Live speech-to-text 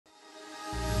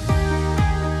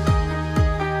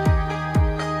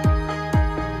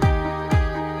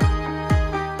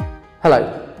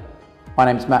Hello, my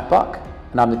name is Matt Buck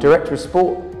and I'm the Director of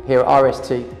Sport here at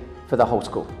RST for the whole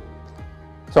school.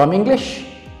 So I'm English,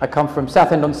 I come from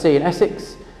Southend-on-Sea in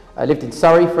Essex, I lived in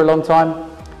Surrey for a long time,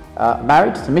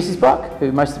 married to Mrs Buck,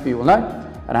 who most of you will know,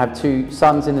 and I have two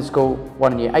sons in the school,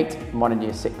 one in year 8 and one in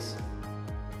year 6.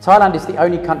 Thailand is the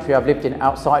only country I've lived in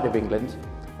outside of England,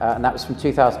 and that was from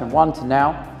 2001 to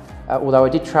now, although I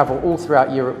did travel all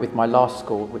throughout Europe with my last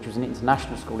school, which was an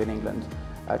international school in England,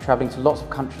 travelling to lots of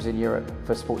countries in Europe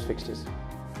for sports fixtures.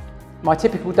 My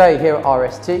typical day here at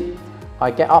RST, I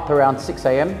get up around 6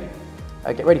 AM,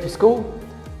 get ready for school,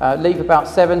 leave about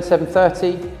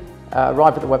 7:30,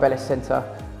 arrive at the Webb Ellis Centre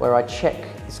where I check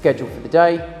the schedule for the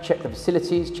day, check the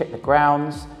facilities, check the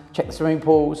grounds, check the swimming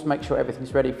pools, make sure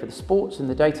everything's ready for the sports in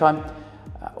the daytime,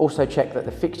 also check that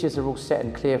the fixtures are all set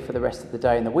and clear for the rest of the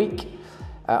day and the week.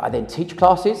 I then teach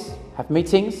classes, have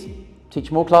meetings,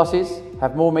 teach more classes,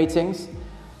 have more meetings,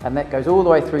 and that goes all the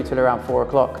way through till around 4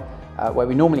 o'clock, where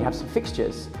we normally have some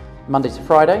fixtures, Monday to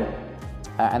Friday,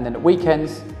 and then at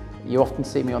weekends, you often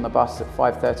see me on the bus at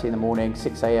 5:30 in the morning,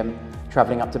 6 AM,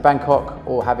 travelling up to Bangkok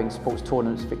or having sports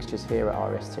tournaments fixtures here at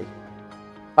RST.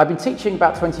 I've been teaching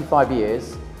about 25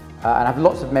 years and have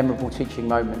lots of memorable teaching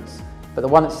moments, but the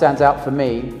one that stands out for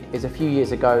me is a few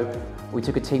years ago, we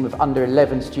took a team of under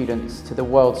 11 students to the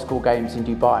World School Games in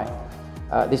Dubai.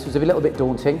 This was a little bit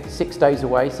daunting, 6 days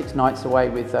away, 6 nights away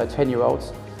with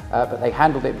 10-year-olds, but they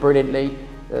handled it brilliantly.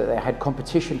 They had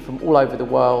competition from all over the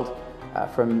world,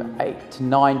 from 8 to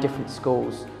 9 different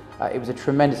schools. It was a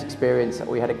tremendous experience.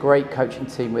 We had a great coaching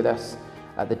team with us.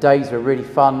 The days were really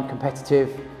fun, competitive.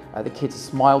 The kids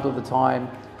smiled all the time.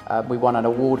 We won an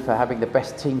award for having the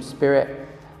best team spirit.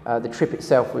 The trip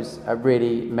itself was a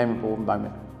really memorable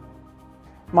moment.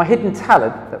 My hidden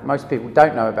talent that most people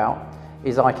don't know about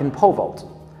is I can pole vault.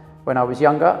 When I was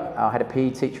younger, I had a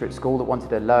PE teacher at school that wanted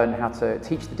to learn how to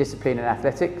teach the discipline in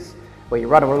athletics, where you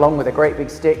run along with a great big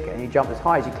stick and you jump as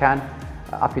high as you can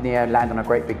up in the air and land on a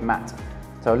great big mat.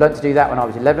 So I learned to do that when I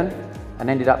was 11 and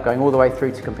ended up going all the way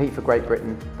through to compete for Great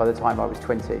Britain by the time I was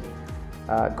 20.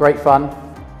 Great fun,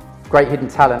 great hidden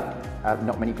talent,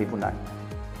 not many people know.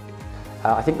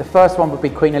 I think the first one would be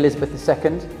Queen Elizabeth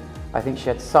II. I think she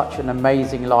had such an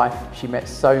amazing life. She met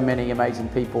so many amazing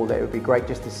people that it would be great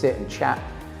just to sit and chat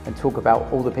and talk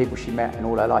about all the people she met and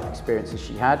all her life experiences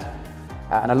she had.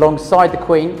 And alongside the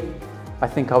Queen, I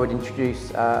think I would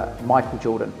introduce Michael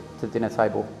Jordan to the dinner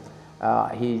table.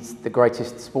 He's the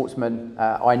greatest sportsman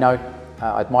I know.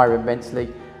 I admire him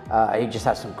immensely. He just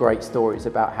has some great stories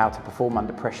about how to perform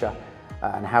under pressure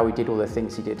and how he did all the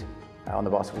things he did on the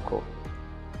basketball court.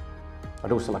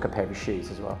 I'd also like a pair of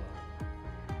shoes as well.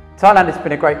 Thailand has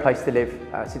been a great place to live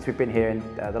since we've been here in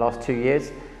the last 2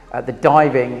 years. The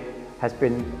diving has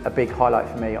been a big highlight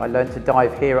for me. I learned to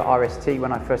dive here at RST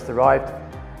when I first arrived,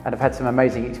 and I've had some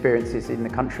amazing experiences in the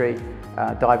country,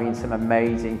 diving in some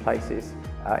amazing places.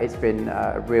 It's been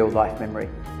a real life memory.